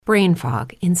brain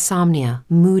fog, insomnia,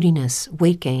 moodiness,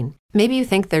 weight gain. Maybe you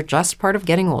think they're just part of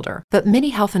getting older, but MIDI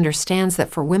Health understands that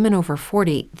for women over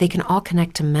 40, they can all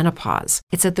connect to menopause.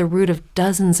 It's at the root of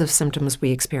dozens of symptoms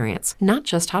we experience, not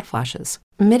just hot flashes.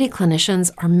 MIDI clinicians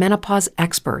are menopause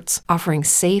experts, offering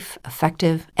safe,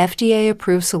 effective,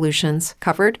 FDA-approved solutions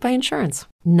covered by insurance.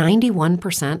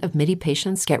 91% of MIDI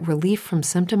patients get relief from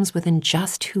symptoms within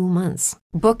just 2 months.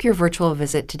 Book your virtual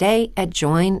visit today at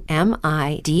joinmidi.com.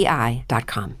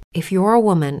 If you're a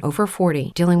woman over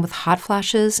 40 dealing with hot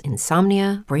flashes,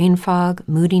 insomnia, brain fog,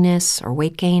 moodiness, or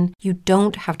weight gain, you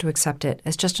don't have to accept it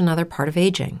as just another part of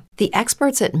aging. The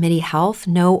experts at MIDI Health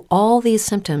know all these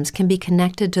symptoms can be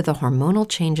connected to the hormonal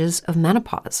changes of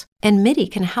menopause, and MIDI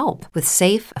can help with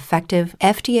safe, effective,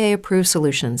 FDA-approved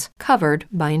solutions covered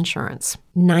by insurance.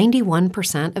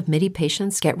 91% of MIDI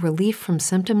patients get relief from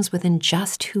symptoms within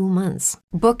just 2 months.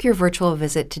 Book your virtual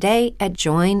visit today at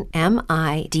joinmidi.com.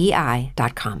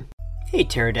 Hey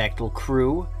Pterodactyl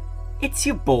crew, it's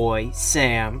your boy,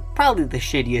 Sam, probably the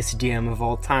shittiest DM of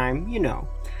all time, you know.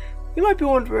 You might be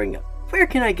wondering, where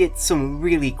can I get some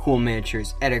really cool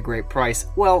miniatures at a great price?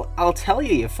 Well, I'll tell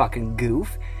you, you fucking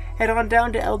goof. Head on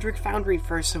down to Eldritch Foundry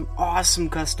for some awesome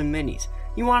custom minis.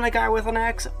 You want a guy with an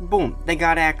axe? Boom, they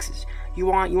got axes. You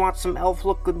want some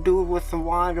elf-looking dude with a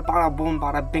wand? Bada boom,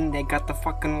 bada bing, they got the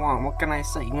fucking wand. What can I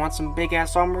say? You want some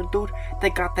big-ass armor, dude? They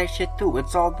got that shit too.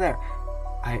 It's all there.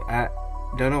 I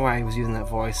don't know why I was using that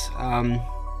voice.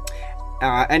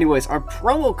 Anyways, our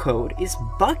promo code is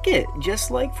BUCKET, just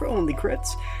like for Only Crits.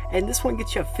 And this one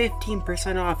gets you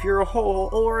 15% off your whole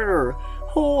order.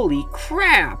 Holy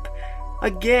crap!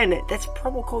 Again, that's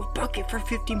promo code BUCKET for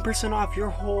 15% off your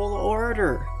whole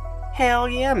order. Hell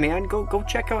yeah, man. Go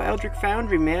check out Eldritch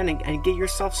Foundry, man, and get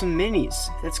yourself some minis.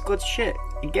 That's good shit.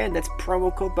 Again, that's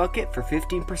promo code BUCKET for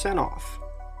 15% off.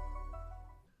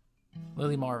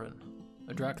 Lily Marvin,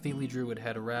 a Drakthili druid,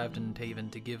 had arrived in Taven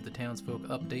to give the townsfolk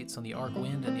updates on the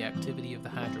Arcwind and the activity of the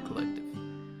Hydra Collective.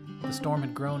 The storm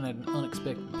had grown at an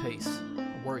unexpected pace,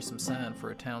 a worrisome sign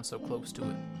for a town so close to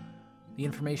it. The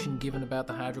information given about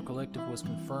the Hydra Collective was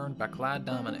confirmed by Clyde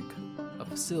Dominic. A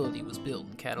facility was built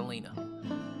in Catalina,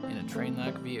 and a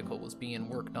train-like vehicle was being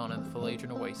worked on in the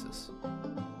Phaladron Oasis.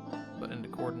 But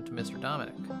according to Mr.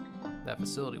 Dominic, that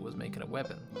facility was making a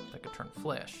weapon that could turn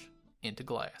flesh into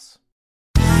glass.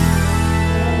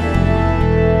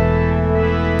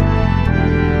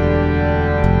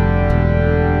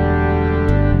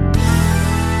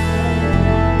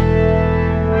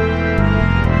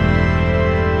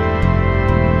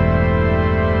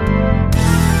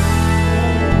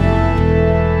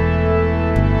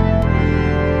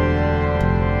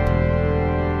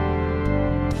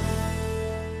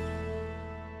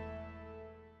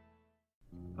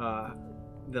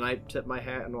 Then I tip my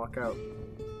hat and walk out.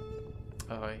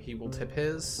 He will tip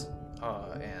his,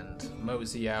 and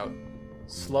mosey out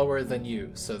slower than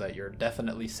you, so that you're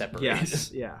definitely separated.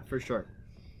 Yes, yeah, for sure.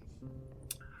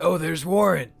 Oh, there's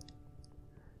Warren.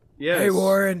 Yes. Hey,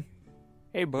 Warren.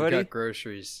 Hey, buddy. We got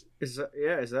groceries. Is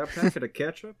that a packet of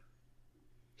ketchup?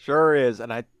 Sure is,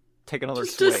 and I take another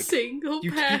Just swig. a single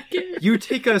packet. You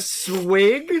take a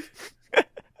swig?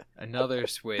 Another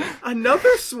swig.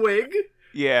 Another swig?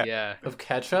 Yeah. Yeah. Of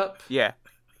ketchup? Yeah.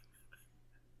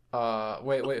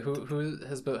 Wait, who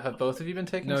have both of you been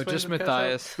taking No, swigs just of ketchup?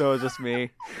 Matthias. No, just me.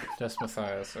 Just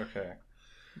Matthias, okay.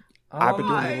 I've been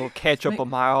doing a little ketchup on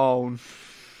my own.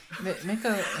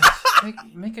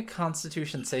 Make a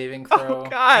Constitution saving throw. Oh,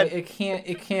 God. It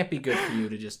can't be good for you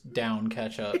to just down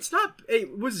ketchup. It's not.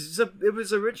 It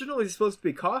was originally supposed to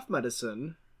be cough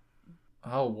medicine.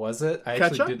 Oh, was it? I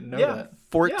Ketchup? actually didn't know Yeah. that.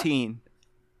 14.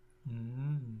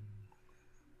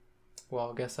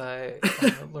 Well, I guess I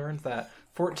learned that.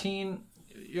 14,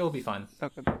 you'll be fine.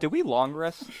 Okay. Did we long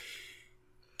rest?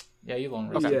 Yeah, you long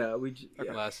rest. Okay. Yeah,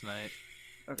 Last night.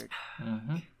 Okay.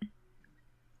 Mm-hmm.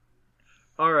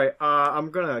 All right.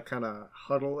 I'm gonna kind of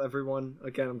huddle everyone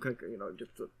again. I'm gonna,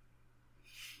 just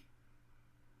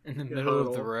In the middle of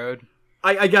the huddle. road.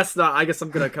 I guess not. I guess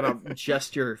I'm gonna kind of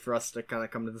gesture for us to kind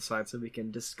of come to the side so we can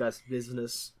discuss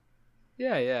business.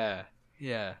 Yeah.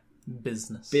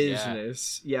 Business.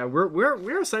 Yeah,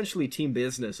 we're essentially team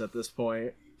business at this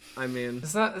point. I mean,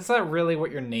 Is that really what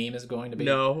your name is going to be?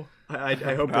 no. I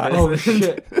hope God. it Oh isn't.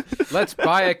 shit. Let's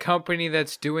buy a company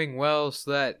that's doing well so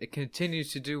that it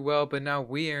continues to do well, but now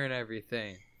we earn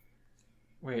everything.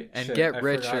 Wait, And shit, get I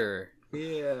richer.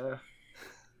 Yeah.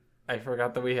 I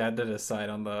forgot that we had to decide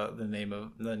on the name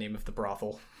of the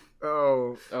brothel.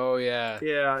 Oh. Oh, yeah.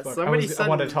 Yeah. Fuck, Somebody I said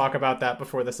want to talk about that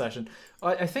before the session.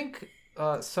 I think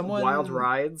someone Wild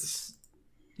Rides.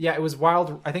 Yeah, it was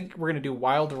Wild. I think we're gonna do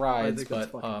Wild I Rides, think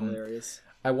that's but fucking hilarious.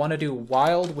 I want to do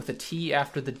wild with a T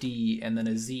after the D and then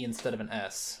a Z instead of an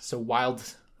S. So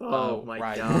wild. Oh my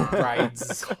ride, god.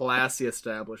 rides. Classy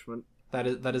establishment. That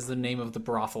is the name of the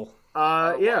brothel.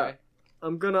 Yeah.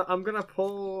 I'm gonna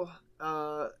pull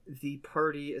the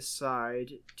party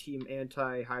aside, Team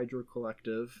Anti-Hydro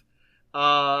Collective.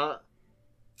 And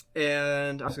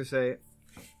I was gonna say,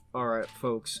 alright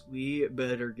folks, we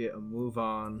better get a move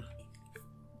on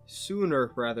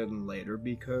sooner rather than later,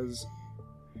 because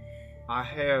I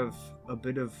have a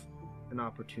bit of an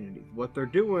opportunity. What they're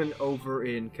doing over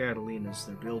in Catalina is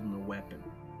they're building a weapon,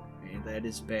 and that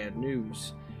is bad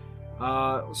news.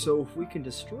 So if we can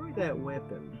destroy that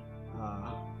weapon,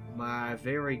 my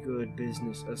very good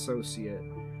business associate,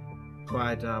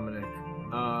 Clyde Dominic,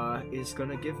 is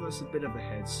gonna give us a bit of a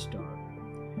head start.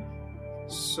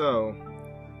 So,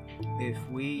 if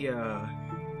we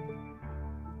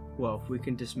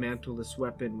can dismantle this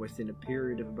weapon within a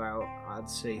period of about, I'd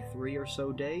say, 3 or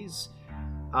so days,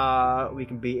 we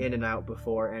can be in and out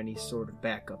before any sort of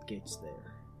backup gets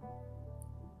there.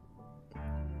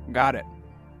 Got it.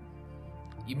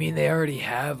 You mean they already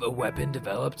have a weapon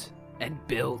developed and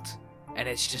built, and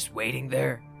it's just waiting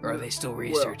there? Or are they still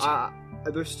researching? Well,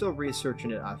 they're still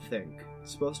researching it, I think.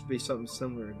 It's supposed to be something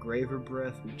similar to Graver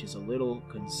Breath, which is a little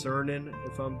concerning,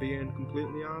 if I'm being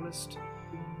completely honest.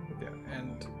 Yeah,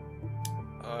 and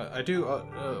I do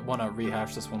want to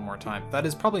rehash this one more time. That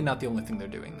is probably not the only thing they're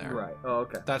doing there. Right. Oh,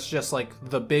 okay. That's just like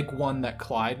the big one that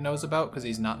Clyde knows about because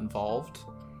he's not involved.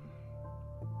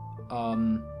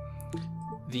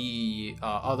 The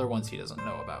other ones he doesn't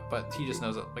know about, but he just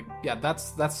knows that. Like, yeah,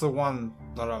 that's the one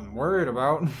that I'm worried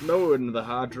about. No, in the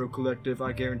Hydro Collective,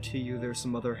 I guarantee you, there's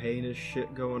some other heinous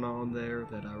shit going on there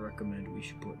that I recommend we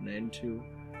should put an end to.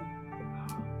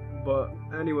 But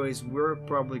anyways, we're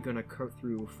probably gonna cut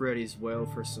through Freddy's Well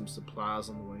for some supplies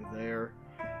on the way there,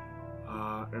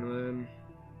 and then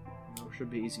should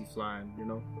be easy flying, you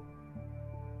know.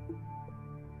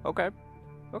 Okay,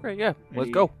 yeah,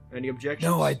 let's go. Any objections?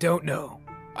 No, I don't know.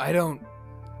 I don't...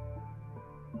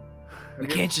 We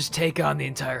can't just take on the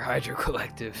entire Hydro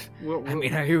Collective. I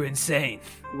mean, are you insane?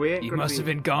 You must have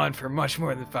been gone for much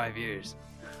more than 5 years.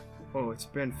 Oh, it's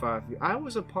been 5 years. I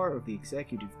was a part of the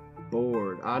executive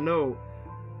board. I know...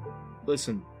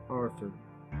 Listen, Arthur.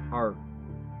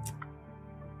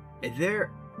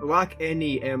 There, like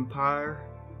any empire,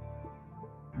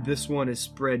 this one is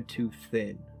spread too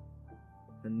thin.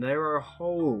 And there are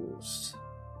holes,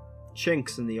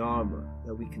 chinks in the armor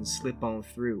that we can slip on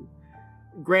through.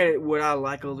 Granted, would I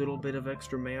like a little bit of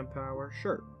extra manpower?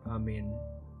 Sure. I mean,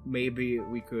 maybe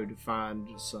we could find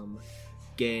some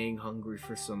gang hungry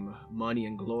for some money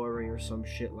and glory or some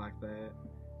shit like that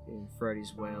in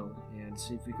Freddy's Well, and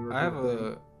see if we can. I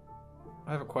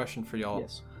have a question for y'all.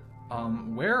 Yes.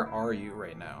 Where are you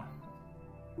right now?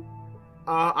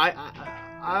 I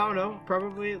don't know.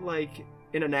 Probably like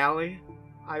in an alley,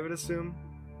 I would assume.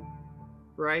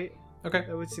 Right? Okay.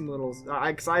 That would seem a little...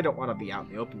 Because I don't want to be out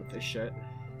in the open with this shit.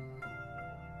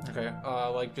 Okay.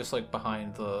 Just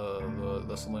behind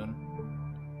the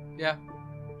saloon. Yeah.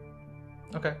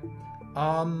 Okay.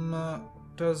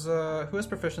 Does who has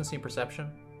proficiency in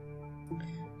perception?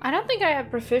 I don't think I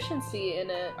have proficiency in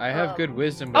it. I have good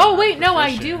wisdom. But Oh wait, no,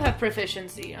 I do have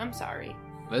proficiency. I'm sorry.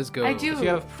 Let's go. I do. If you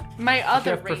have My other if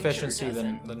you have proficiency,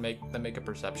 ranger then make a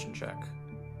perception check.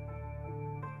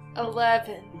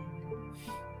 11.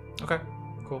 Okay.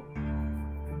 Cool.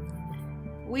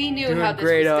 We knew Doing how this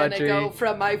great, was gonna Audrey. go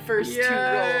from my first 2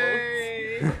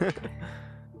 rolls.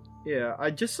 Yeah,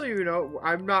 just so you know,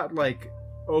 I'm not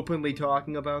openly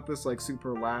talking about this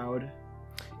super loud.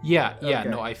 Yeah. Okay.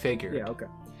 No, I figured. Yeah, okay.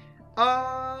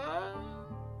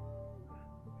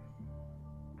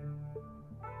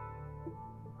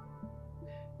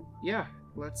 Yeah,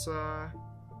 let's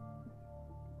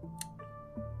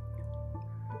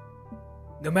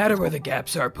No matter where the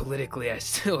gaps are politically, I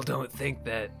still don't think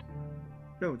that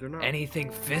No, they're not. anything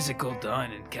physical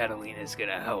done in Catalina is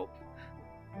gonna help.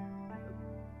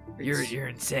 You're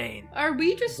insane. Are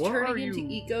we just What are turning into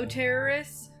you-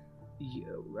 eco-terrorists? Yeah,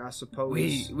 I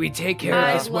suppose. We take care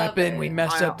I of this love weapon, it. we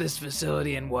messed I- up this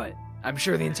facility, and what? I'm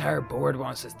sure the entire board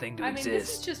wants this thing to I mean, exist.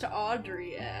 this is just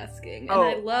Audrey asking, and Oh.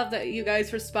 I love that you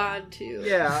guys respond to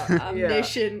Yeah, yeah.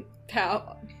 omniscient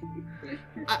power.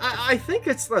 I think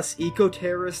it's less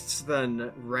eco-terrorists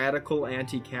than radical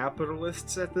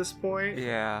anti-capitalists at this point.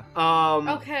 Yeah.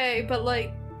 Okay, but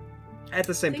At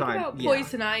the same think time, about yeah.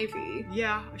 Poison Ivy.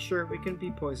 Yeah, sure, we can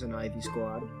be Poison Ivy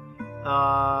Squad.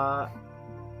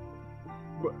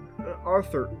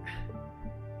 Arthur,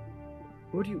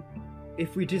 what do you...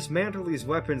 If we dismantle these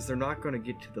weapons, they're not going to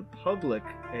get to the public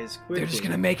as quickly. They're just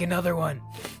gonna make another one.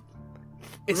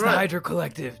 It's the Hydra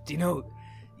Collective. Do you know?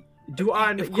 Do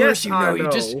I? Of course Yes, you know. I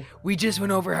know. We just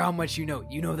went over how much you know.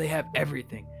 You know they have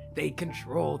everything. They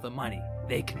control the money.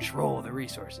 They control the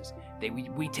resources.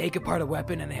 We take apart a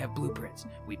weapon and they have blueprints.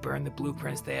 We burn the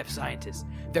blueprints. They have scientists.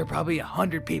 There are probably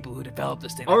 100 people who developed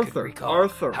this thing that could recall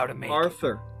how to make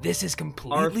it. This is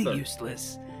completely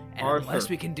useless. And unless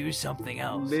we can do something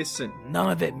else, listen. None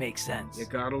of it makes sense. You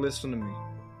gotta listen to me.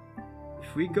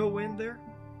 If we go in there,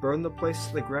 burn the place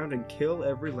to the ground, and kill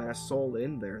every last soul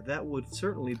in there, that would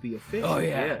certainly be efficient. Oh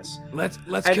yeah. Yes. Let's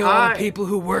kill all the people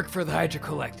who work for the Hydra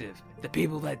Collective. The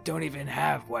people that don't even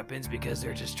have weapons because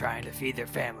they're just trying to feed their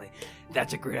family.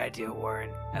 That's a great idea, Warren.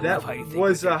 I love how you think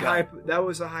with your gut. That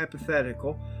was a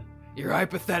hypothetical. Your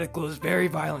hypothetical is very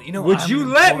violent. You know, would you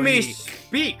let me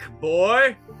speak,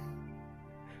 boy?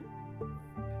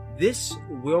 This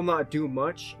will not do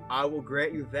much, I will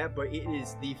grant you that, but it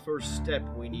is the first step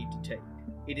we need to take.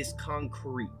 It is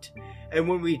concrete. And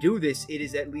when we do this, it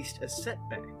is at least a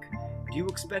setback. Do you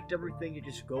expect everything to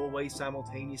just go away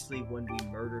simultaneously when we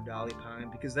murder Dolly Pine?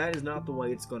 Because that is not the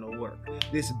way it's going to work.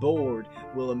 This board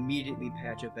will immediately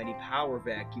patch up any power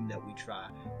vacuum that we try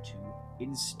to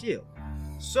instill.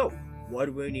 So, what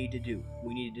do we need to do?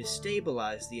 We need to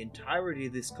destabilize the entirety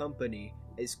of this company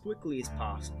as quickly as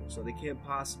possible, so they can't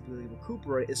possibly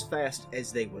recuperate as fast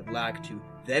as they would like to.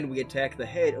 Then we attack the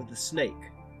head of the snake.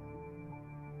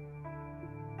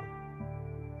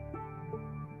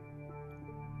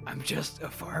 I'm just a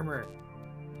farmer.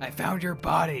 I found your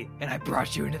body, and I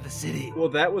brought you into the city. Well,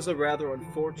 that was a rather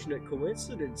unfortunate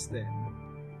coincidence, then.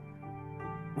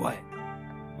 What?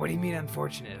 What do you mean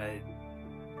unfortunate?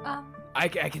 I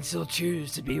can still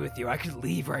choose to be with you. I could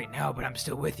leave right now, but I'm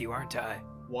still with you, aren't I?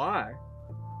 Why?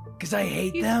 Because I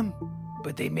hate them,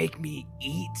 but they make me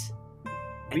eat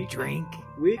and drink.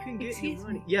 We can get you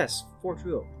money. Yes, for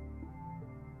true.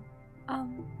 I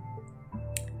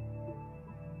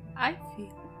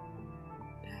feel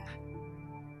that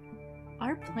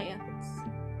our plans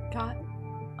got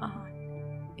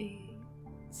on a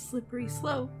slippery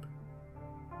slope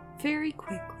very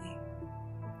quickly.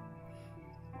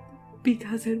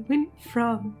 Because it went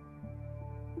from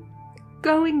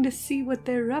going to see what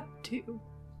they're up to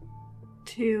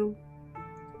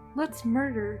let's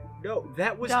murder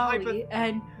that was Dolly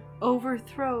and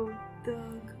overthrow the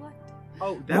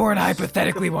collective. Warren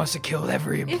hypothetically wants to kill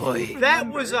every employee.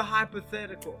 That was a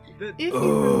hypothetical. If you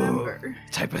remember,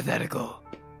 it's hypothetical.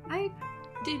 I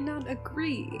did not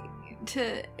agree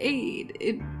to aid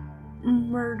in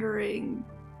murdering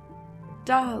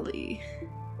Dolly.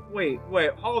 Wait,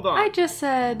 hold on. I just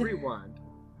said... Rewind.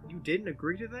 You didn't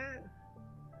agree to that?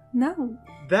 No.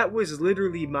 That was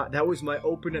literally my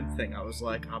opening thing. I was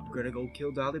like, I'm gonna go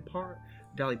kill Dolly Parton.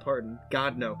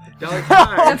 God, no. Dolly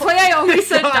Parton. That's why I always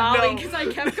said Dolly, because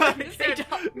I kept going to say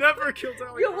Dolly. Never kill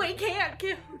Dolly Parton. We can't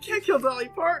kill. We can't kill Dolly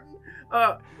Parton.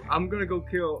 I'm gonna go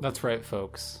kill... That's right,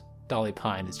 folks. Dolly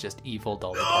Pine is just evil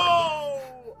Dolly Parton.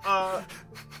 Oh!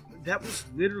 That was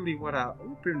literally what I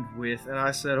opened with, and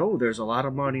I said, there's a lot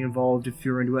of money involved if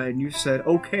you're into it, and you said,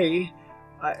 okay.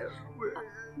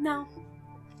 No.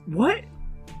 What?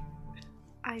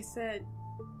 I said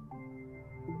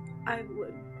I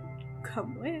would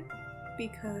come with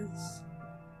because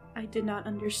I did not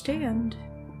understand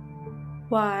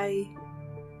why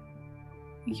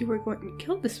you were going to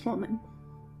kill this woman.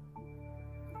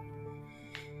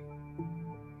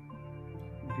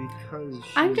 Because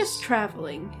I'm just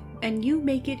traveling, and you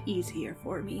make it easier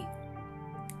for me.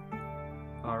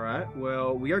 Alright,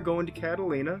 well, we are going to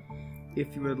Catalina.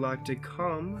 If you would like to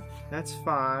come, that's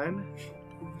fine.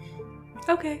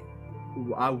 Okay.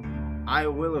 I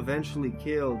will eventually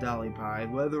kill Dolly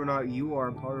Pine. Whether or not you are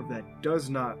a part of that does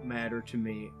not matter to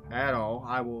me at all.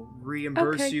 I will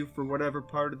reimburse you for whatever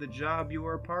part of the job you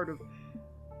are a part of.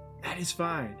 That is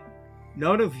fine.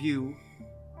 None of you...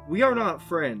 We are not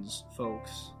friends,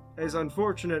 folks. As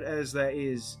unfortunate as that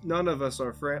is, none of us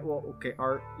are friends. Well, okay,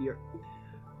 Art,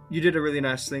 you did a really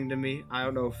nice thing to me. I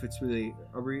don't know if it's really...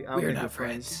 We are not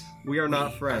friends. We are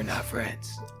not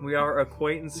friends. We are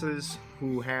acquaintances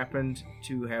who happened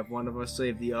to have one of us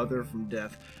save the other from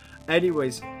death.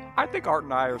 Anyways... I think Art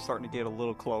and I are starting to get a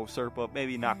little closer, but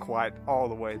maybe not quite all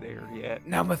the way there yet.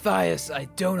 Now, Matthias, I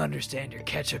don't understand your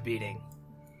ketchup eating.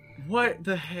 What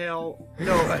the hell?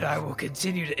 No. But I will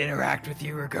continue to interact with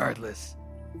you regardless.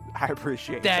 I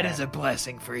appreciate that. That is a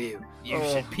blessing for you. You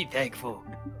should be thankful.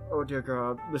 Oh dear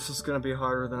God, this is gonna be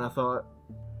harder than I thought.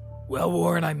 Well,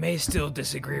 Warren, I may still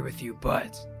disagree with you,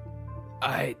 but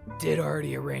I did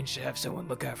already arrange to have someone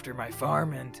look after my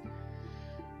farm, and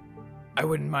I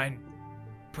wouldn't mind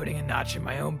putting a notch in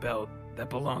my own belt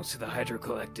that belongs to the Hydra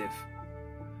Collective.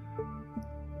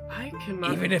 I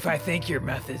cannot. Even if I think your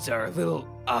methods are a little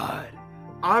odd.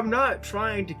 I'm not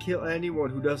trying to kill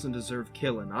anyone who doesn't deserve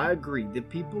killing. I agree. The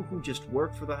people who just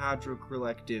work for the Hydro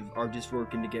Collective are just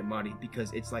working to get money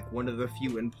because it's like one of the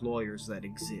few employers that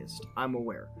exist. I'm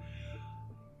aware.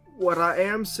 What I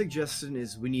am suggesting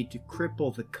is we need to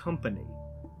cripple the company.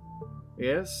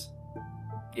 Yes?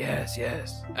 Yes,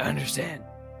 I understand.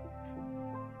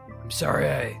 I'm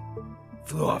sorry I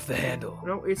flew off the handle.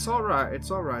 No, it's alright. It's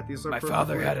alright. These are My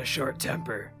father had a short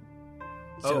temper.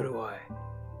 So Oh. do I.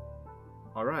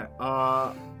 Alright.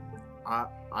 I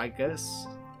guess.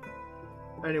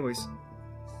 Anyways.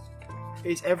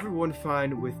 Is everyone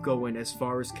fine with going as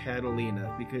far as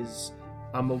Catalina? Because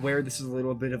I'm aware this is a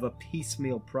little bit of a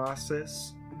piecemeal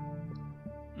process.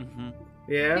 Mm-hmm.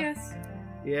 Yeah? Yes.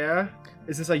 Yeah?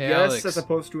 Is this a Hey, yes Alex. as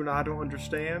opposed to an I don't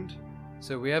understand?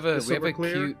 So we have a Is Silver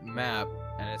clear? cute map,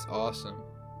 and it's awesome.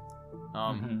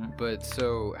 But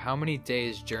so how many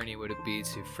days journey would it be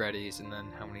to Freddy's, and then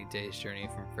how many days journey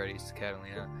from Freddy's to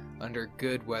Catalina under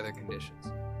good weather conditions?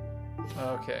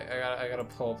 Okay, I gotta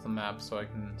pull up the map so I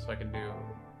can do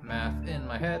math in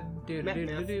my head. Do.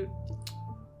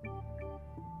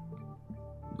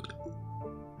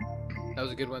 That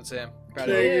was a good one, Sam. Proud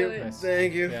Thank of you. you. Nice.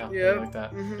 Thank you. Yeah, I Yep. like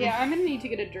that. Mhm. Yeah, I'm gonna need to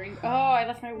get a drink. Oh, I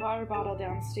left my water bottle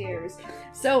downstairs.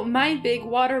 So my big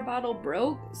water bottle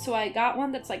broke, so I got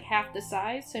one that's like half the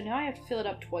size, so now I have to fill it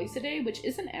up twice a day, which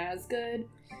isn't as good.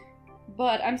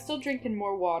 But I'm still drinking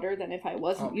more water than if I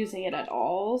wasn't using it at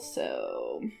all,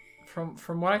 so...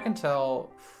 From what I can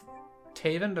tell,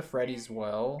 Taven to Freddy's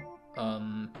Well, a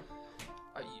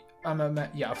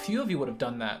few of you would have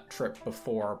done that trip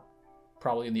before,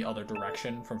 probably in the other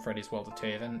direction from Freddy's Well to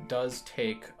Taven. Does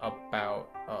take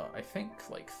about, I think,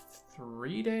 like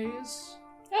 3 days?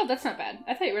 Oh, that's not bad.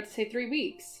 I thought you were to say 3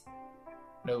 weeks.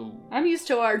 No. I'm used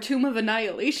to our Tomb of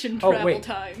Annihilation travel wait.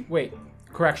 time. Wait,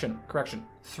 correction.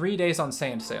 3 days on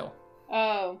Sand Sail,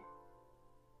 Oh.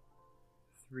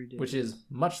 3 days. which is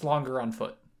much longer on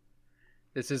foot.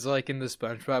 This is like in the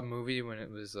SpongeBob movie when it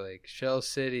was like Shell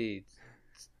City,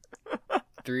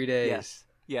 3 days.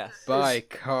 Yes. By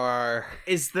car.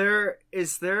 Is there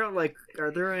like,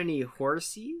 are there any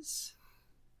horsies?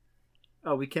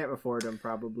 Oh, we can't afford them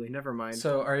probably. Never mind.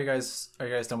 So, are you guys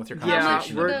done with your Yeah,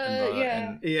 conversation? we're-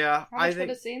 yeah. yeah, How I much would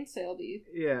think a sand sail be?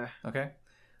 yeah. Okay.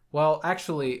 Well,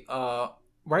 actually,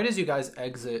 right as you guys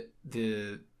exit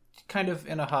the, kind of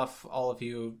in a huff, all of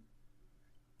you,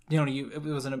 it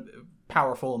was a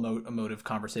powerful, emotive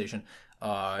conversation.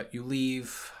 You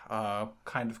leave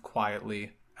kind of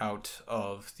quietly out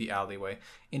of the alleyway,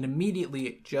 and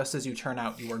immediately, just as you turn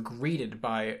out, you are greeted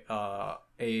by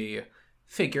a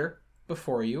figure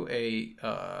before you,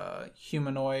 a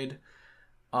humanoid,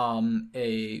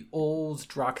 a old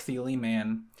Drakthili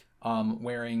man,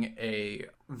 wearing a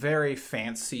very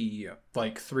fancy,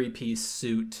 like, 3-piece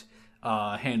suit,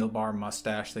 handlebar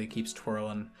mustache that he keeps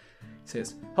twirling. He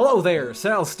says, "Hello there,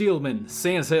 Sal Steelman,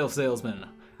 sand sail salesman.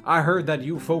 I heard that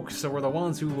you folks were the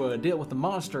ones who dealt with the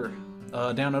monster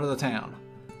down out of the town.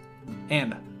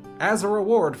 And as a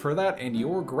reward for that and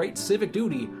your great civic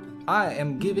duty, I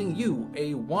am giving you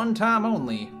a one-time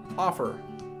only offer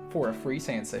for a free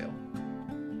sand sail."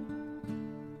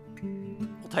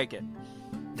 We'll take it.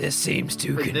 This seems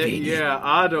too convenient. Yeah,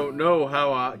 I don't know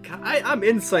how I'm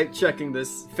insight checking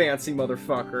this fancy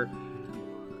motherfucker.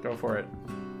 Go for it.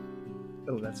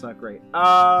 Oh, that's not great.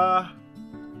 I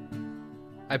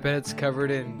bet it's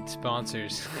covered in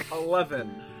sponsors.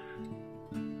 11.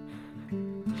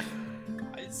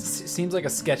 Seems like a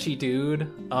sketchy dude,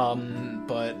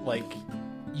 but like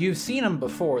you've seen him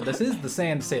before. This is the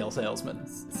sand sail salesman.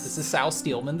 This is Sal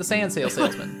Steelman, the sand sail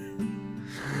salesman.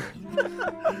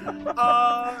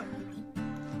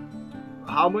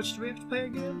 How much do we have to pay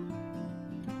again?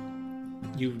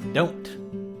 You don't.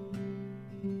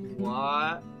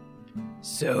 What?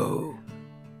 So,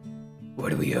 what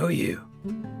do we owe you?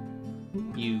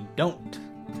 You don't.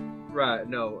 Right,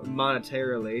 no,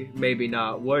 monetarily, maybe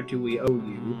not. What do we owe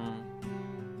you?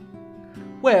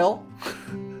 Well,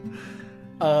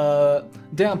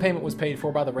 down payment was paid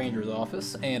for by the ranger's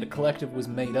office, and a collective was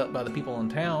made up by the people in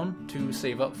town to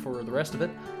save up for the rest of it.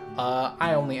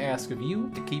 I only ask of you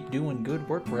to keep doing good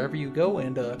work wherever you go,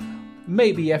 and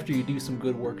maybe after you do some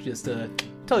good work, just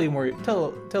tell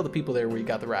the people there where you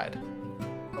got the ride.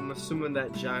 I'm assuming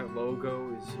that giant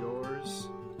logo is yours.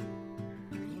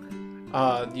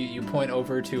 You point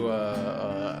over to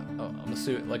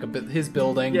his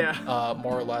building, Yeah.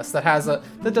 more or less. That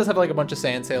does have like a bunch of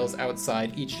sand sails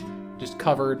outside, each just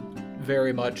covered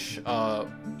very much a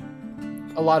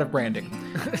lot of branding.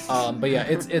 But yeah,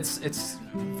 it's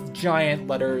giant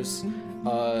letters,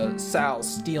 Sal,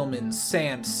 Steelman,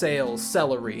 Sand, Sail,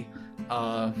 Celery,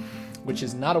 which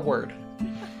is not a word,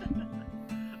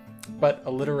 but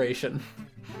alliteration.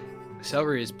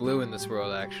 Celery is blue in this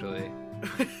world, actually.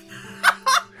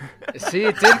 See,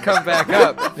 it did come back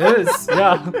up. It is,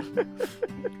 yeah.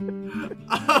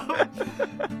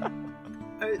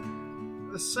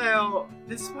 Sal,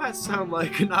 this might sound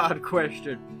like an odd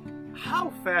question.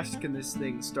 How fast can this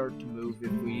thing start to move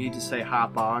if we need to say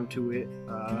hop onto it,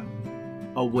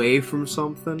 away from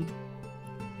something?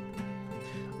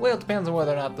 Well, it depends on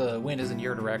whether or not the wind is in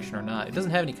your direction or not. It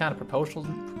doesn't have any kind of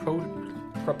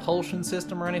propulsion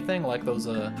system or anything like those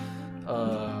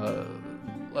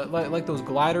like those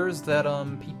gliders that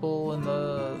people in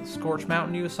the Scorched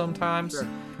Mountain use sometimes. Sure.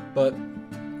 But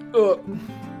oh,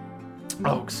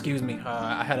 excuse me.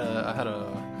 I had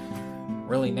a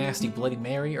really nasty Bloody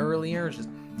Mary earlier. Just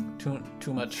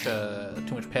too much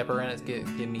pepper in it.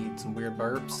 Give me some weird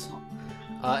burps.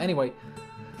 Anyway,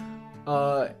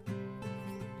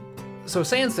 so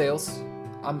sand sails.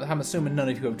 I'm assuming none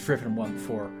of you have driven one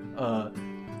before.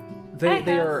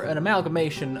 They are an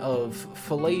amalgamation of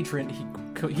Philadron.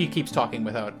 He keeps talking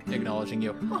without acknowledging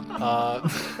you.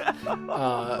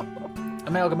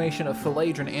 Amalgamation of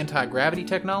Philadron anti-gravity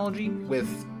technology with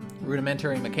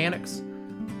rudimentary mechanics.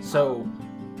 So,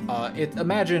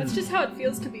 imagine. That's just how it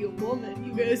feels to be a woman.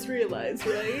 You guys realize,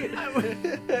 right?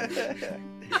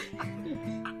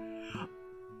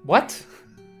 What?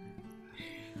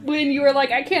 When you were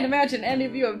like, I can't imagine any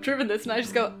of you have driven this, and I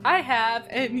just go, I have,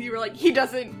 and you were like, he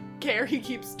doesn't care, he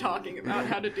keeps talking about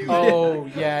how to do it. Oh,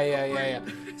 yeah.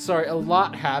 Sorry, a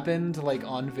lot happened, like,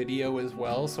 on video as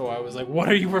well, so I was like, what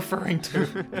are you referring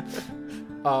to?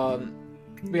 But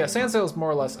yeah, sand sails,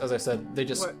 more or less, as I said,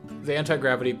 the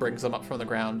anti-gravity brings them up from the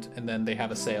ground, and then they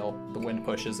have a sail, the wind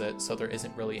pushes it, so there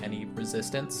isn't really any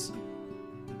resistance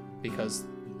because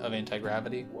of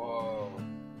anti-gravity. Whoa.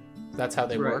 That's how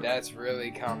they work. That's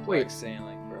really complex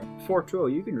sailing, bro. Fortuo,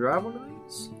 you can drive one of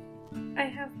these? I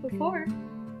have before.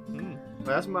 Well,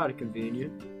 that's mighty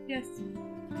convenient. Yes.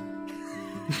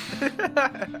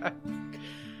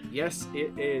 Yes,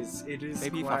 it is. It is.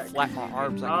 Maybe if quite I flap my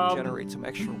arms, I can generate some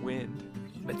extra wind.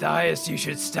 Matthias, you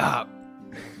should stop.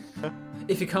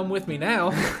 If you come with me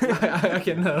now, I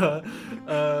can.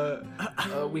 I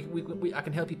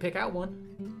can help you pick out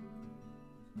one.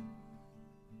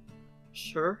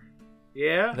 Sure.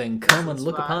 Yeah. Then come and That's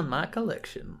look fine. upon my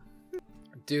collection.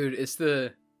 Dude, it's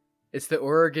the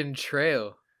Oregon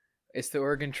Trail. It's the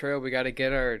Oregon Trail. We got to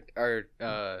get our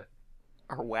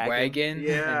wagon.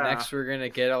 Yeah. And next we're gonna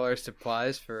get all our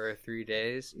supplies for our 3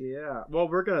 days. Yeah. Well,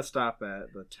 we're gonna stop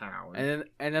at the town. And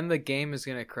then the game is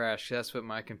gonna crash. That's what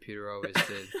my computer always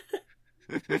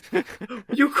did.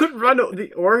 You couldn't run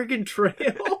the Oregon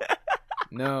Trail?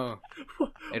 No.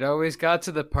 It always got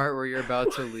to the part where you're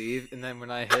about to leave, and then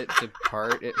when I hit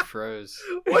depart, it froze.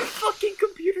 What fucking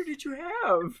computer did you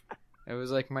have? It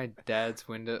was like my dad's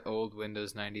old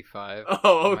Windows 95.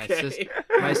 Oh, okay.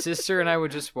 My sister and I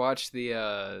would just watch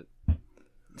the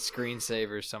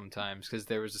screensavers sometimes, because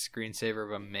there was a screensaver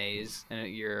of a maze, and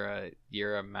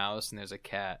you're a mouse, and there's a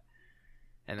cat,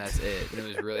 and that's it. And it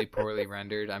was really poorly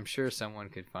rendered. I'm sure someone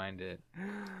could find it.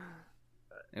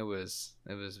 It was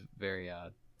very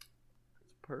odd.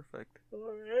 Perfect.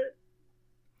 Alright.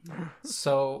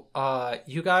 So,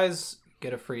 you guys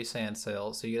get a free sand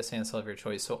sail, so you get a sand sail of your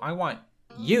choice. So I want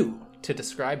you to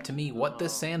describe to me what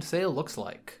this sand sail looks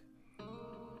like.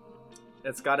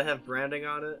 It's gotta have branding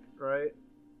on it, right?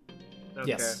 Okay.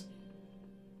 Yes.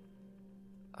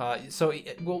 So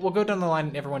we'll go down the line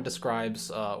and everyone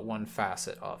describes one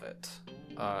facet of it.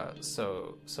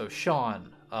 So Sean,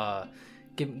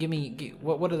 give me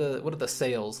what do the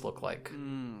sails look like?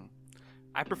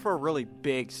 I prefer really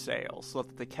big sails so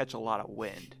that they catch a lot of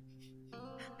wind.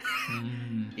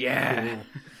 Yeah.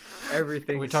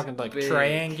 Everything. We're talking like big.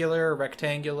 triangular,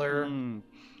 rectangular,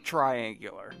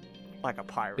 Triangular. Like a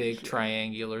pirate big ship.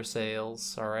 triangular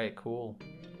sails. All right, cool.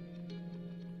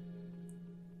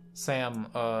 Sam,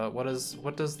 what does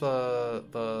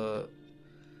the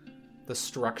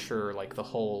structure, like the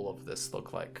whole of this,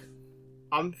 look like?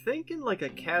 I'm thinking like a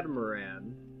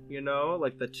catamaran,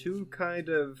 like the two kind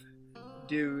of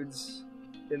dudes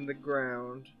in the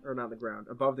ground, or not the ground,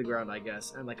 above the ground, I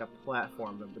guess, and like a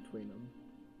platform in between them.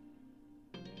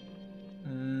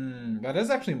 That is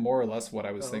actually more or less what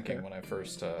I was Oh, thinking okay. when I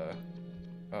first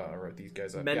wrote these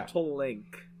guys up. Mental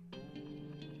link.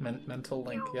 Mental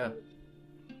link, yeah.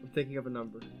 I'm thinking of a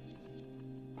number.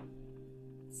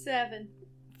 7.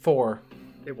 4.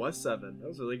 It was 7. That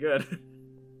was really good.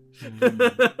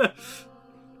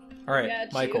 All right, Got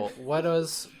you. Michael.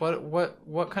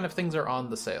 What kind of things are on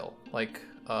the sail? Like,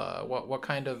 What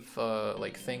kind of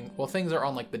like thing? Well, things are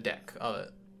on like the deck.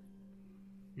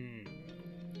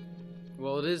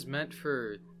 Well, it is meant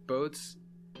for boats,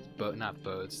 but not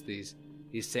boats. These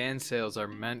sand sails are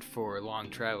meant for long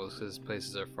travels because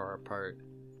places are far apart.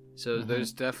 So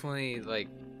there's definitely like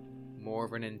more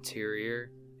of an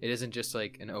interior. It isn't just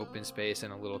like an open space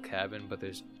and a little cabin, but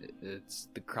it's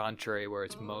the contrary where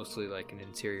it's mostly like an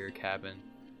interior cabin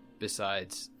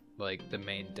besides like the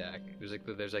main deck. There's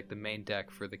like the main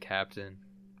deck for the captain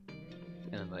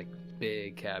and like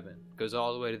big cabin. Goes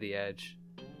all the way to the edge.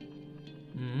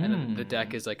 And then the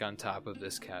deck is like on top of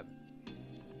this cabin.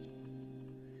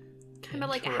 Kind of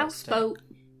like a houseboat.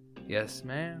 Yes,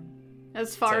 ma'am.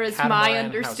 As far as my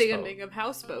understanding of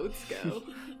houseboats go.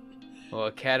 Well,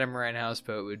 a catamaran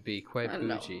houseboat would be quite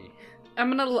bougie.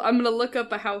 I'm gonna look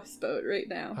up a houseboat right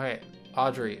now. All right,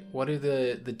 Audrey, what do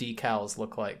the decals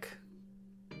look like?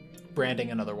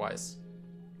 Branding and otherwise.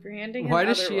 Branding. Why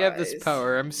does she have this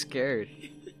power? I'm scared.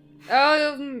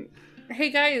 Hey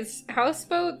guys,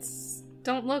 houseboats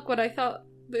don't look what I thought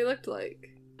they looked like.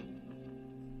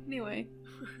 Anyway.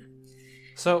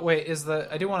 So wait,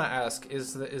 I do want to ask,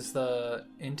 is the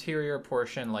interior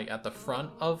portion like at the front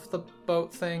of the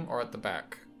boat thing or at the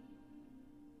back?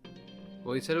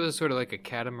 Well, you said it was sort of like a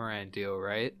catamaran deal,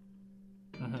 right?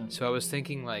 Mm-hmm. So I was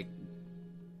thinking like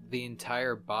the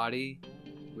entire body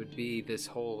would be this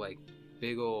whole like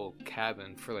big old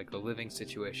cabin for like the living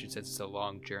situation since it's a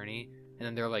long journey. And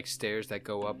then there are like stairs that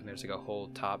go up and there's like a whole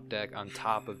top deck on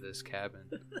top of this cabin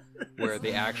where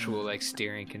the actual like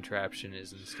steering contraption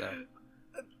is and stuff.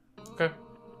 Okay.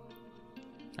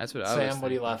 That's what I was Sam, thinking.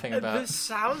 what are you laughing about? This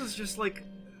sounds just like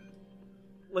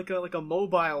a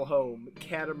mobile home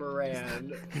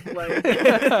catamaran. Like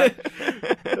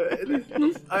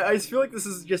I feel like this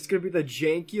is just gonna be the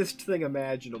jankiest thing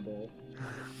imaginable.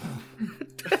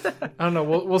 I don't know.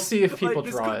 We'll see if people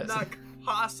this draw could it. not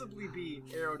possibly be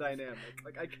aerodynamic.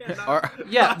 Like I cannot.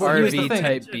 Here's the thing. RV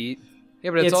type beat.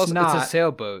 Yeah, but it's a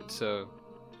sailboat, so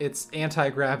it's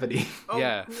anti-gravity. Oh,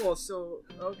 yeah. Cool. So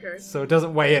okay. So it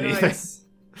doesn't weigh anything. Nice.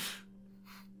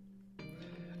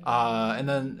 And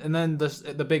then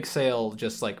the big sail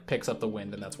just like picks up the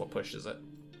wind, and that's what pushes it.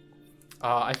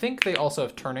 I think they also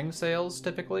have turning sails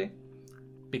typically,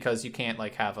 because you can't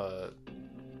like have a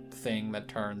thing that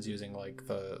turns using like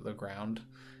the ground.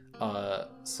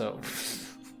 So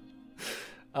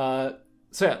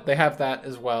yeah, they have that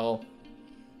as well.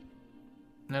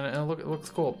 And it looks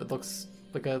cool. It looks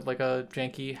like a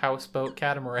janky houseboat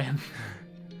catamaran.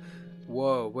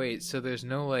 Whoa, wait, so there's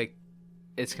no like,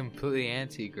 it's completely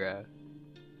anti-grav.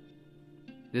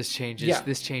 This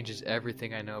changes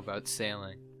everything I know about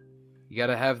sailing. You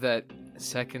gotta have that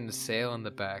second sail in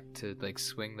the back to like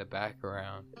swing the back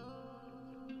around.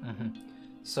 Mm-hmm.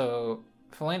 So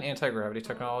Faline anti-gravity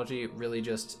technology really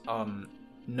just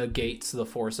negates the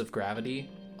force of gravity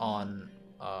on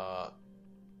a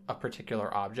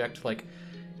particular object. Like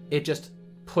it just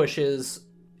pushes.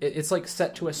 It's like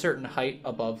set to a certain height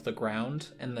above the ground,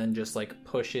 and then just like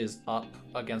pushes up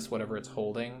against whatever it's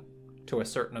holding to a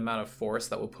certain amount of force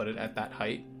that will put it at that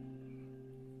height.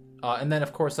 And then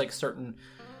of course like certain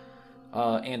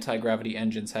anti-gravity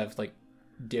engines have like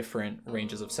different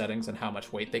ranges of settings and how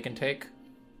much weight they can take.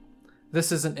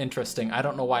 This isn't interesting. I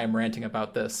don't know why I'm ranting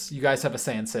about this. You guys have a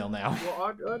sand sail now.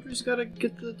 Well, Audrey's gotta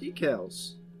get the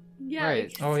decals. Yeah.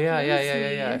 Right. Oh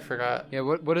yeah. I forgot. Yeah,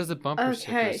 what does the bumper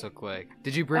stickers look like?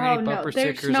 Did you bring any bumper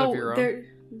stickers of your own?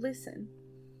 Listen.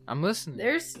 I'm listening.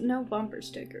 There's no bumper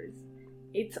stickers.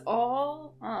 It's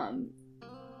all one.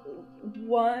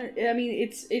 I mean,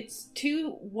 it's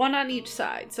two, one on each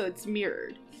side, so it's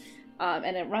mirrored,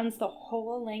 and it runs the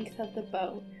whole length of the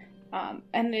boat,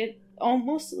 and it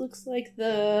almost looks like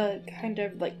the kind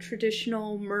of like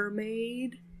traditional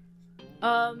mermaid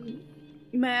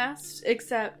mast,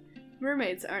 except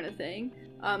mermaids aren't a thing.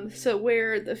 So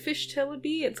where the fishtail would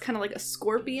be, it's kind of like a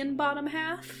scorpion bottom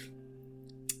half.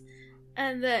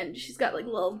 And then she's got like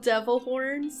little devil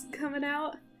horns coming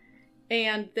out.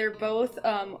 And they're both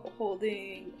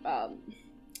holding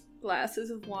glasses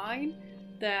of wine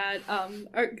that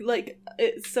are like,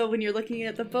 so when you're looking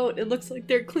at the boat, it looks like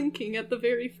they're clinking at the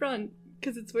very front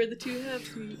because it's where the two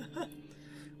halves meet.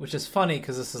 Which is funny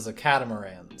because this is a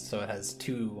catamaran, so it has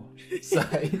two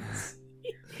sides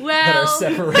that are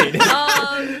separated.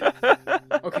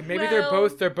 Okay, maybe they're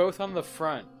both on the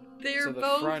front. So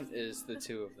the front is the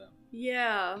two of them.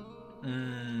 Yeah.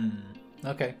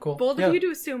 Okay, cool. Bold of you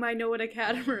to assume I know what a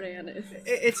catamaran is.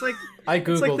 It's like I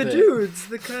googled it's like the it. dudes,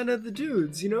 the kind of the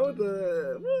dudes, you know,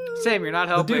 the Sam, you're not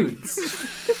helping. The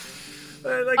dudes.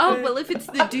 Well, if it's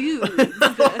the dude.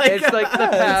 It's like the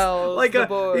pals, like the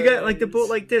you got like the boys. boat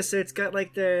like this. It's got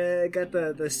like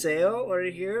the sail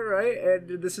right here, right?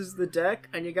 And this is the deck,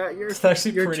 and you got your It's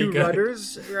actually your pretty two good.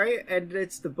 rudders, right? And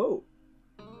it's the boat.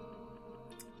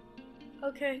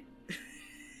 Okay.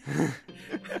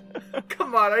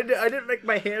 Come on, I didn't make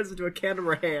my hands into a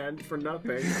camera hand for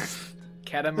nothing.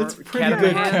 It's pretty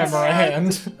good camera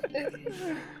hand.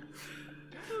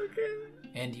 Okay.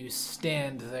 And you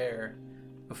stand there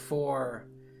before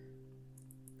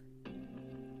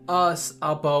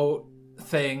a boat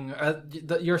thing.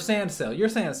 Your sand sail. You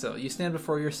stand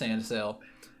before your sand sail.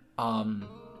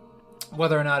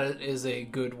 Whether or not it is a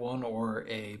good one or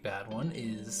a bad one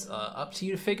is up to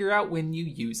you to figure out when you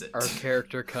use it. Our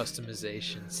character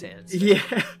customization sans. Yeah.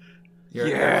 Your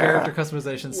character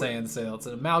customization sand sail. It's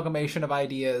an amalgamation of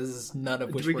ideas, none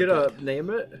of which Did we were get good. a name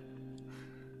it?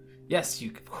 Yes,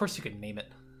 of course you can name it.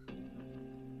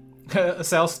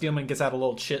 Sal Steelman gets out a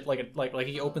little like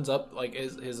he opens up like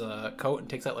his coat and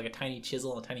takes out like a tiny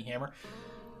chisel and a tiny hammer.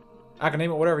 I can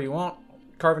name it whatever you want.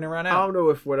 Carving it right I now. don't know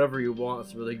if whatever you want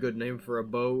is a really good name for a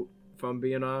boat, if I'm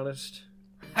being honest.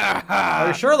 Are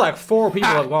you sure like 4 people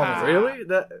have gone with it? Really?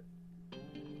 That.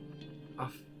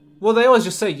 Well, they always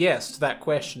just say yes to that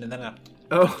question and then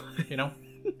Oh. you know.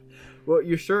 Well,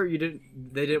 you sure you didn't?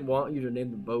 They didn't want you to name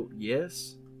the boat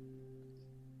Yes?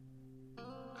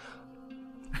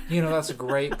 You know, that's a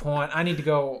great point. I need to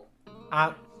go.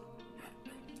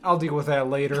 I'll deal with that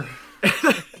later.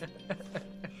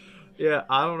 Yeah,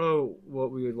 I don't know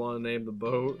what we would want to name the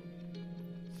boat.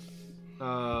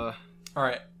 All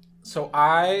right. So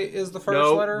I is the first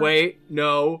No, letter. wait,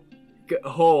 no.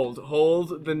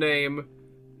 Hold the name.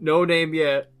 No name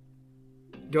yet.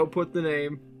 Don't put the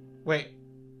name. Wait.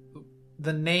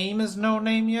 The name is no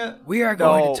name yet? We are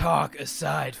going No. to talk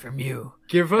aside from you.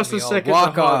 Give us We a all second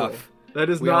walk to huddle. off. That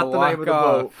is We not all the name of the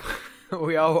walk boat.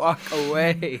 We all walk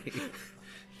away.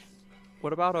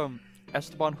 What about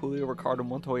Esteban Julio Ricardo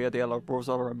Montoya de la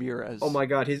Rosa Ramirez? Oh my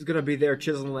god, he's gonna be there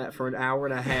chiseling that for an hour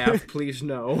and a half. Please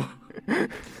no.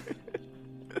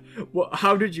 What?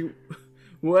 How did you?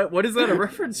 What is that a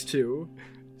reference to?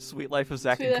 Sweet Life of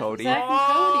Zack Sweet and Life of Cody. Zack.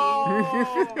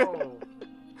 Oh,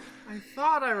 I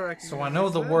thought I recognized. So I know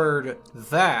the that. word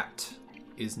that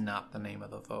is not the name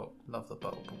of the boat. But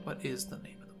what is the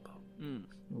name of the boat?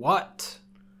 What?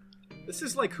 This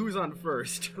is like who's on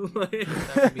first. Like-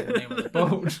 That would be the name of the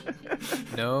boat.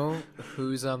 No,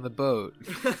 who's on the boat?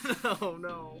 Oh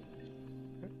no.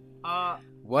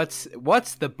 What's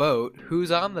the boat?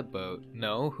 Who's on the boat?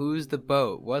 No, who's the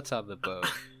boat? What's on the boat?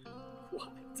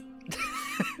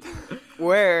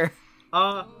 Where?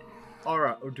 All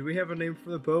right. Do we have a name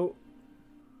for the boat?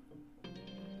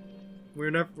 We're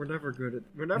never good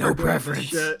at No good preference.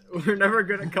 At this shit. We're never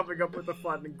good at coming up with a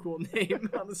fun and cool name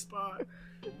on the spot.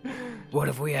 What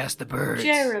if we ask the birds?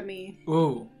 Jeremy.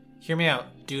 Ooh, hear me out,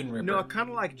 Dune Ripper. No, I kind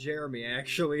of like Jeremy.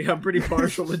 Actually, I'm pretty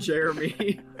partial to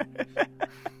Jeremy.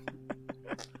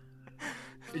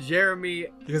 Jeremy, You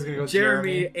guys gonna go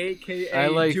Jeremy, Jeremy? aka I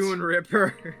liked- Dune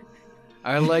Ripper.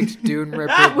 I liked Dune Ripper,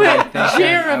 but I think I'm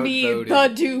Jeremy outvoted. the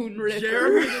Dune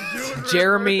Ripper.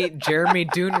 Jeremy the Dune Ripper. Jeremy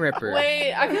Dune Ripper.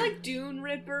 Wait, I feel like Dune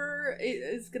Ripper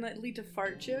is gonna lead to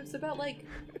fart jokes about like.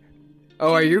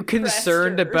 Oh, are you Prester.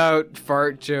 concerned about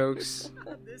fart jokes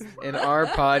in our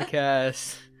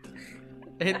podcast?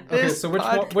 In Okay, this so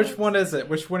podcast? which one is it?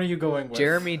 Which one are you going with?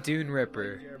 Jeremy Dune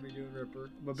Ripper. Jeremy Dune Ripper.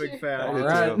 I'm a big fan. All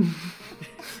right.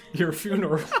 Your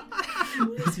funeral.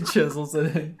 As he chisels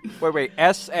it in. Wait.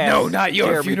 SS. No, not your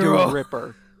Jeremy funeral. Dune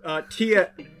Ripper.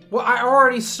 Tia. Well, I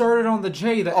already started on the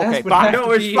J. The Okay, S would fine. have No,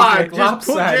 to it's be fine. like Just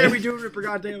put lopsided. Jeremy Dune Ripper.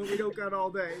 Goddamn it, we don't got all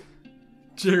day.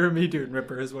 Jeremy Dune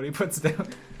Ripper is what he puts down.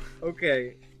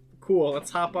 Okay, cool.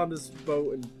 Let's hop on this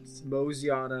boat and mosey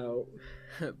on out.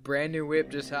 Brand new whip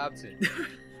just hopped in.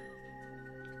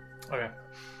 Okay.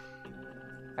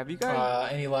 Have you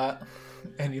guys?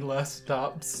 Any last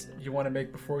stops you want to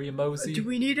make before you mosey? Do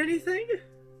we need anything?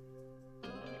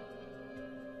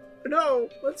 No,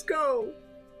 let's go.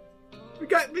 We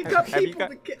got Have you people.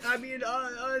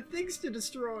 got- Things to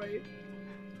destroy.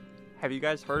 Have you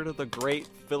guys heard of the great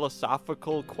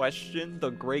philosophical question, the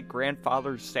great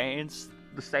grandfather's sand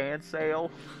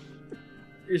sail?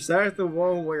 Is that the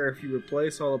one where if you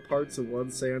replace all the parts of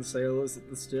one sand sail, is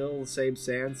it still the same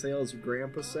sand sail as your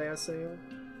grandpa's sand sail?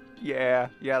 Yeah,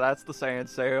 that's the sand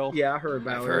sail. Yeah, I heard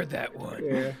about I've it. heard that one.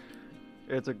 Yeah.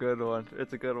 It's a good one.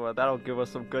 That'll give us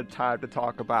some good time to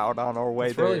talk about on our way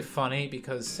It's there. really funny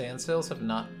because sand sails have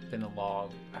not been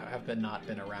around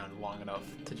long enough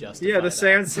to justify. Yeah, the that.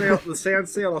 sand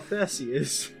sail of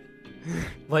Theseus.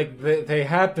 Like they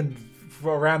happened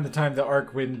around the time the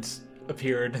Arcwind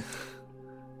appeared.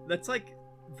 That's like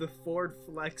the Ford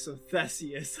Flex of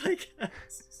Theseus, I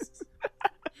guess.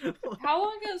 How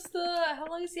long has the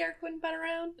Arcwind been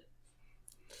around?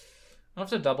 I'll have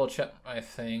to double check my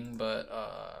thing, but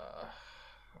I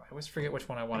always forget which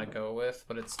one I want to go with,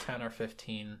 but it's 10 or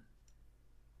 15.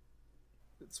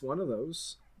 It's one of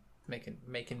those.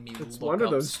 Making me It's look one of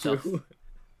up those stuff. two.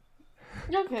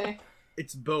 Okay.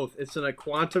 It's both. It's in a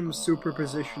quantum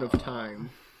superposition of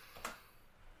time,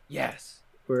 Yes.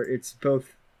 where it's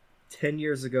both 10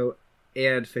 years ago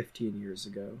and 15 years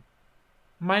ago.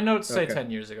 My notes say Okay.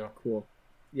 10 years ago. Cool.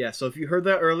 Yeah, so if you heard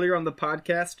that earlier on the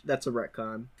podcast, that's a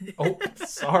retcon. Oh,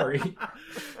 sorry.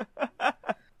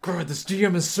 God, this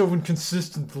DM is so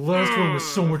inconsistent. The last one was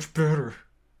so much better.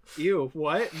 Ew,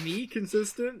 what? Me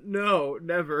consistent? No,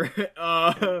 never.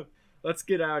 Let's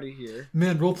get out of here.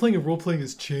 Man, role-playing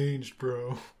has changed,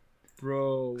 bro.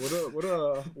 Bro,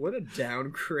 what a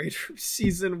downgrade from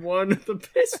season 1 of the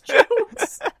Piss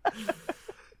Jokes.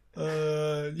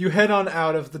 You head on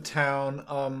out of the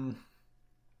town.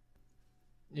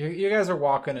 You guys are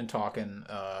walking and talking.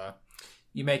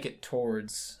 You make it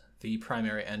towards the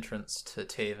primary entrance to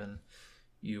Taven.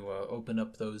 You open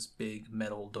up those big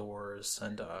metal doors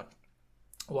and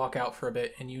walk out for a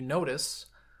bit, and you notice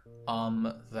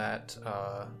that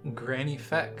Granny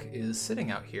Feck is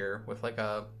sitting out here with like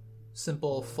a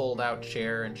simple fold-out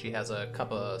chair, and she has a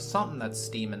cup of something that's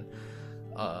steaming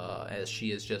as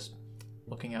she is just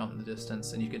looking out in the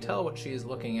distance, and you can tell what she is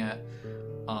looking at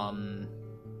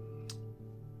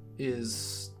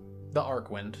is the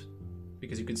Arcwind,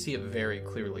 because you can see it very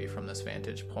clearly from this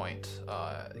vantage point,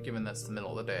 given that's the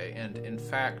middle of the day. And in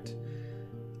fact,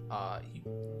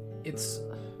 it's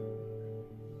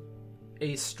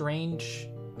a strange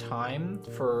time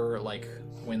for like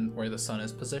where the sun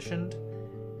is positioned.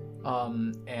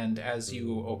 And as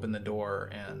you open the door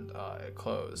and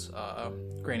close,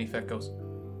 Granny Feck goes,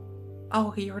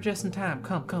 "Oh, you're just in time.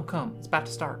 Come. It's about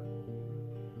to start.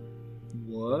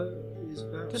 What is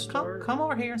about to Just start? come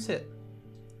over here and sit."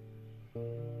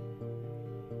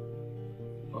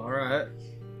 Alright.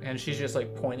 And she's just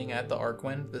like pointing at the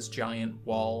Arcwind, this giant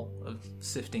wall of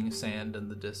sifting sand in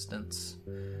the distance,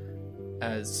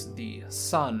 as the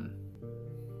sun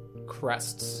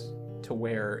crests to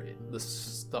where the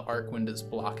Arcwind is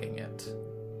blocking it.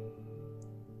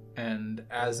 And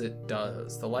as it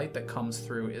does, the light that comes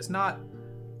through is not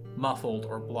muffled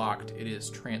or blocked, it is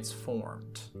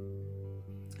transformed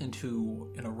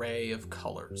into an array of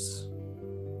colors.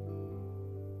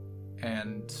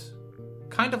 And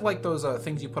kind of like those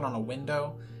things you put on a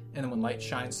window, and then when light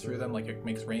shines through them, like it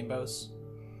makes rainbows.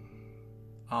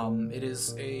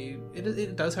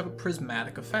 It does have a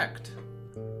prismatic effect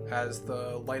as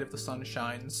the light of the sun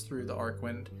shines through the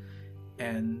Arcwind,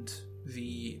 and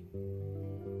the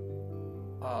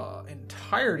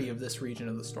entirety of this region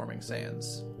of the Storming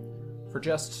Sands, for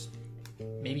just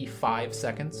maybe 5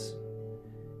 seconds,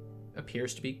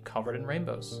 appears to be covered in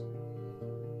rainbows.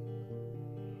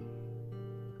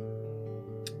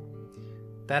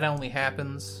 That only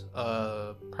happens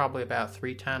probably about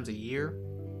 3 times a year.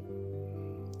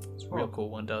 It's a real cool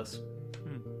one does.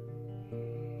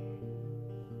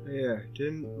 Yeah,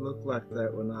 didn't look like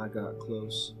that when I got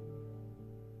close.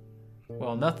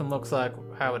 Well, nothing looks like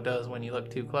how it does when you look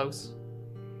too close.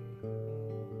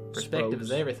 Perspective is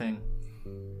Suppose. everything.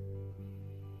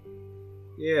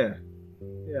 Yeah,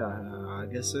 I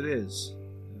guess it is.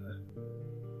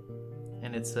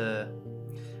 And it's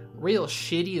real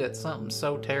shitty that something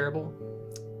so terrible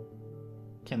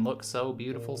can look so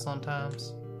beautiful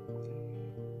sometimes.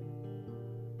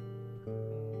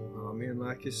 I mean,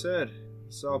 like you said,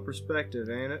 it's all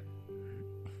perspective, ain't it?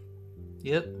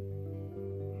 Yep.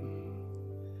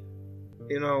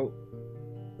 You know,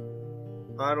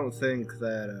 I don't think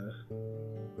that,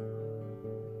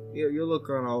 you look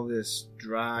on all this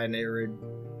dry and arid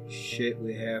shit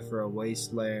we have for a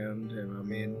wasteland, and I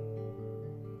mean,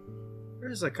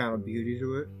 there's a kind of beauty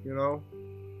to it, you know?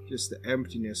 Just the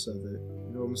emptiness of it,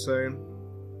 you know what I'm saying?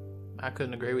 I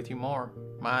couldn't agree with you more.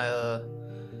 My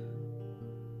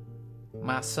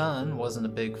son wasn't a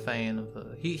big fan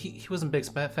of he wasn't a big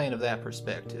fan of that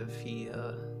perspective.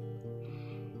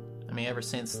 I mean, ever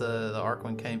since the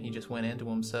Arcwind came, he just went into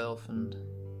himself and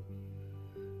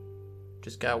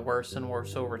just got worse and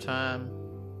worse over time.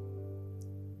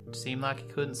 It seemed like he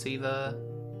couldn't see the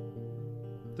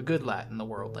good light in the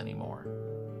world anymore.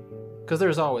 Because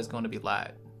there's always going to be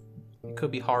light. It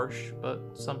could be harsh,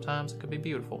 but sometimes it could be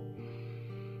beautiful.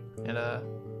 And I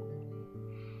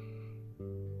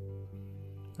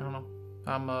don't know.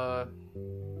 I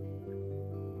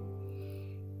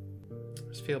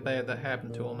just feel bad that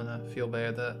happened to him, and I feel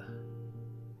bad that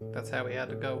that's how he had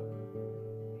to go.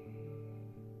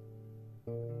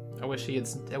 I wish he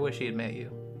had met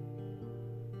you.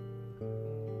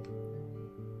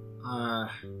 I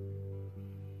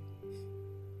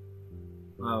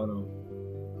don't know.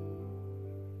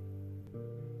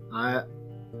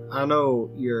 I know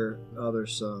your other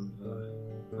son.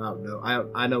 I don't know.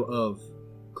 I know of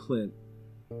Clint.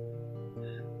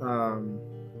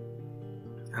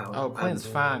 Clint's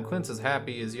fine. Clint's as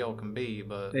happy as y'all can be,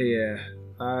 but Yeah,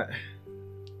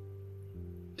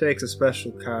 takes a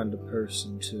special kind of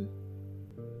person to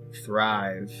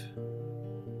thrive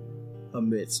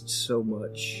amidst so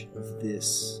much of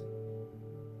this.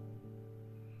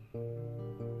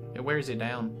 it wears you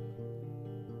down.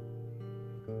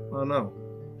 I don't know.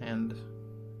 And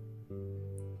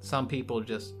some people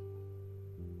just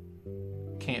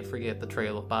can't forget the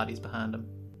trail of bodies behind them.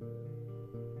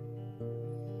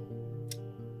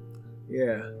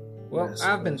 Yeah. Well, Yes,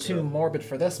 I've been so. too morbid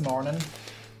for this morning.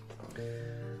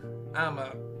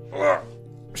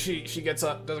 She gets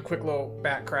up, does a quick little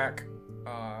back crack,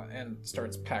 and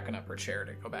starts packing up her chair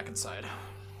to go back inside.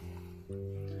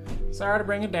 Sorry to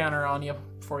bring a downer on you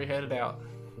before you headed out.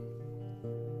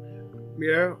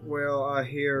 Yeah, well, I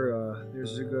hear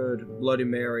there's a good Bloody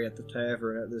Mary at the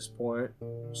tavern at this point,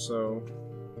 so...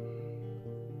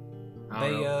 I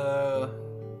don't know.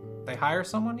 They hire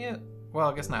someone yet? Well,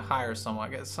 I guess not hire someone.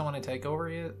 I guess someone to take over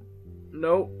yet?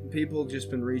 Nope, people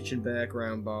just been reaching back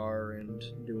around bar and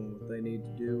doing what they need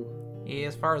to do. Yeah,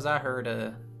 as far as I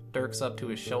heard, Dirk's up to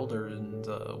his shoulder in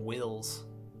wills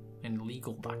and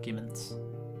legal documents.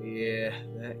 Yeah,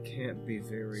 that can't be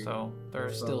very... So they're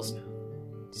fun.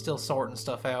 still sorting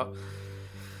stuff out.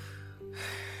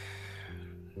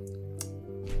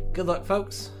 Good luck,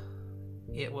 folks.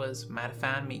 It was mighty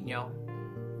fine meeting y'all.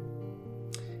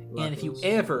 And if you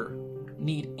ever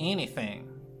need anything,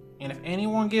 and if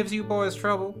anyone gives you boys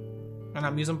trouble, and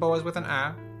I'm using boys with an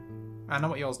I know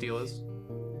what y'all's deal is.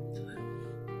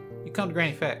 You come to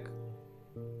Granny Feck.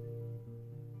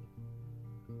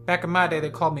 Back in my day, they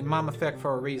called me Mama Feck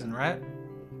for a reason, right?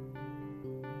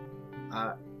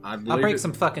 I'll break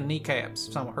some fucking kneecaps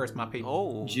if someone hurts my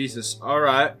people. Oh. Jesus.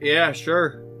 Alright, yeah,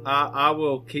 sure. I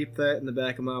will keep that in the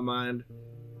back of my mind.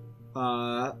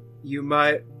 You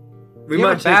might... We You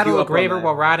might ever take battle you a up on Graver that.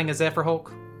 while riding a Zephyr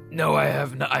Hulk? No, I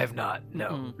have not. I have not.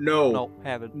 No. No. No,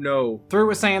 haven't. No.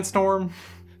 Through a sandstorm?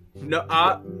 No,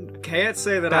 I can't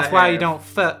say that That's I why have. you don't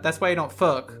fuck. That's why you don't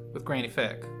fuck with Granny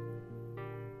Feck.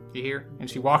 You hear? And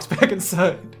she walks back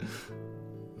inside.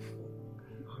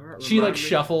 Alright, She like remind me-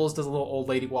 shuffles, does a little old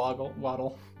lady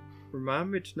waddle. Remind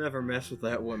me to never mess with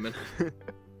that woman.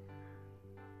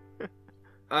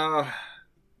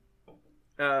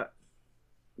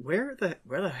 Where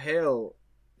the hell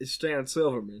is Stan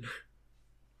Silverman?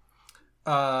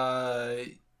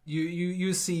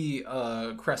 You see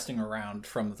cresting around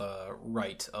from the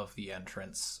right of the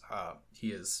entrance. He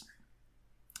is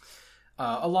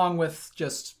along with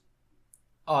just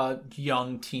a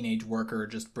young teenage worker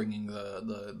just bringing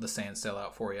the sand sail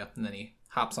out for you, and then he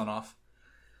hops on off.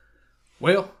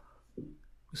 Well, it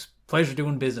was a pleasure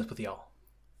doing business with y'all.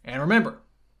 And remember,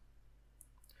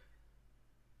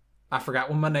 I forgot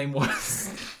what my name was.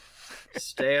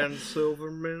 Stan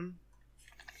Silverman?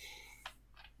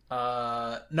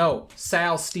 No,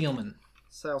 Sal Steelman.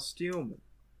 Sal Steelman.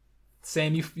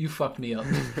 Sam, you fucked me up.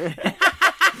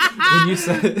 When you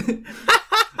said it,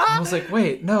 I was like,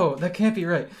 wait, no, that can't be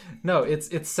right. No, it's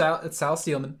Sal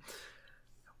Steelman.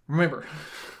 Remember,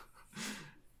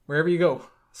 wherever you go,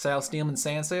 Sal Steelman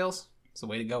sand sails, it's the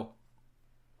way to go.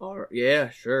 Alright, yeah,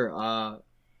 sure.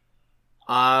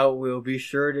 I will be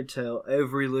sure to tell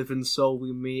every living soul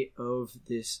we meet of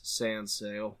this sand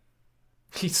sail.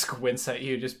 He squints at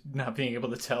you, just not being able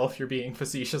to tell if you're being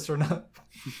facetious or not.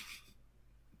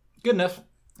 Good enough.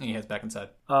 And he heads back inside.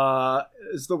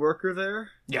 Is the worker there?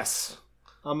 Yes.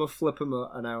 I'm gonna flip him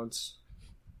an ounce.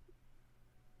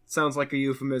 Sounds like a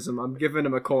euphemism. I'm giving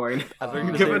him a coin. I thought you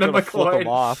were Giving gonna him a flip coin. him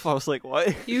off. I was like,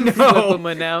 what? You No. flip him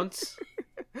an ounce.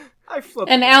 I flip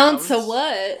An him ounce of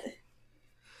what?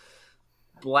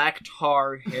 Black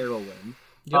tar heroin.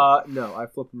 Yep. No, I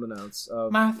flip him an ounce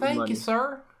of My thank money. you,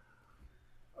 sir.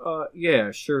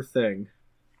 Yeah, sure thing.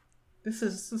 This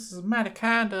is mighty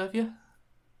kind of you.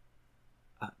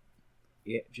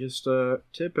 Yeah, just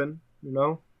tipping, you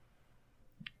know.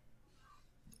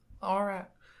 All right.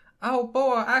 Oh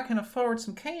boy, I can afford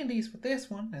some candies with this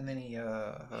one. And then he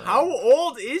How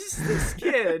old is this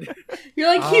kid? You're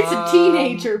like, he's a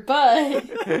teenager, but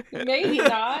maybe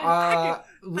not.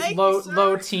 Thank low you, sir.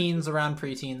 low teens, around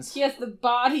preteens. He has the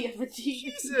body of a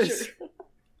teenager. Jesus.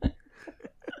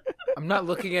 I'm not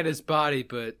looking at his body,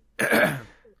 but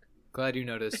glad you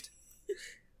noticed.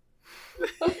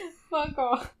 Fuck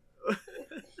off.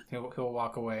 He'll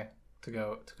walk away to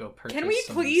go purchase. Can we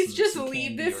please just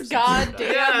leave this goddamn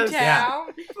Yes.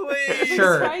 town? Please.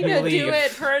 Sure, Trying you to leave. do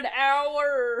it for an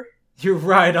hour. You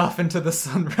ride off into the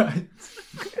sunrise.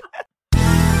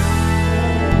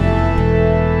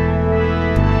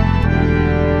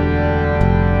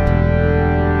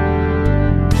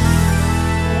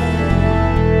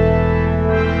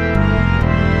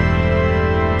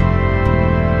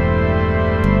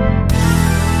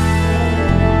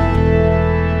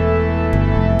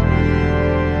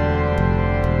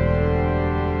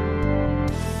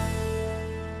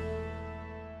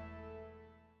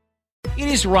 It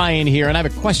is Ryan here, and I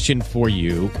have a question for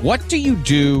you. What do you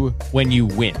do when you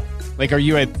win? Like, are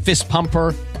you a fist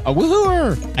pumper, a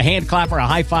woohooer, a hand clapper, a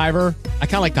high fiver? I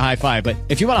kind of like the high five, but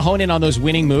if you want to hone in on those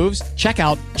winning moves, check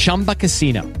out Chumba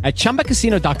Casino. At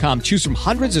ChumbaCasino.com, choose from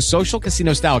hundreds of social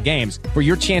casino-style games for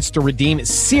your chance to redeem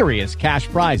serious cash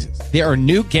prizes. There are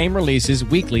new game releases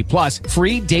weekly, plus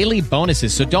free daily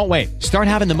bonuses. So don't wait. Start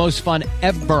having the most fun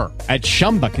ever at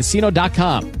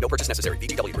ChumbaCasino.com. No purchase necessary.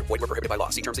 VGW Group. Void where prohibited by law.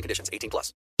 See terms and conditions.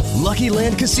 18+. Lucky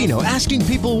Land Casino, asking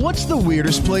people, what's the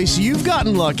weirdest place you've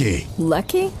gotten lucky?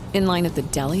 Lucky? In line at the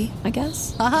deli, I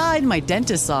guess? Aha, in my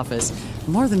dentist's office.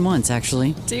 More than once,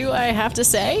 actually. Do I have to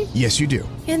say? Yes, you do.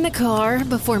 In the car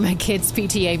before my kids'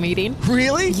 PTA meeting.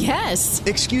 Really? Yes.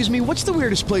 Excuse me, what's the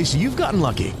weirdest place you've gotten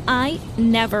lucky? I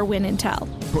never win and tell.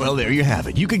 Well, there you have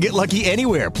it. You can get lucky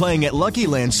anywhere, playing at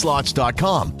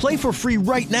LuckyLandSlots.com. Play for free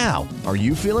right now. Are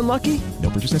you feeling lucky? No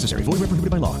purchase necessary. Void where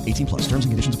prohibited by law. 18+. Terms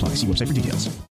and conditions apply. See website for details.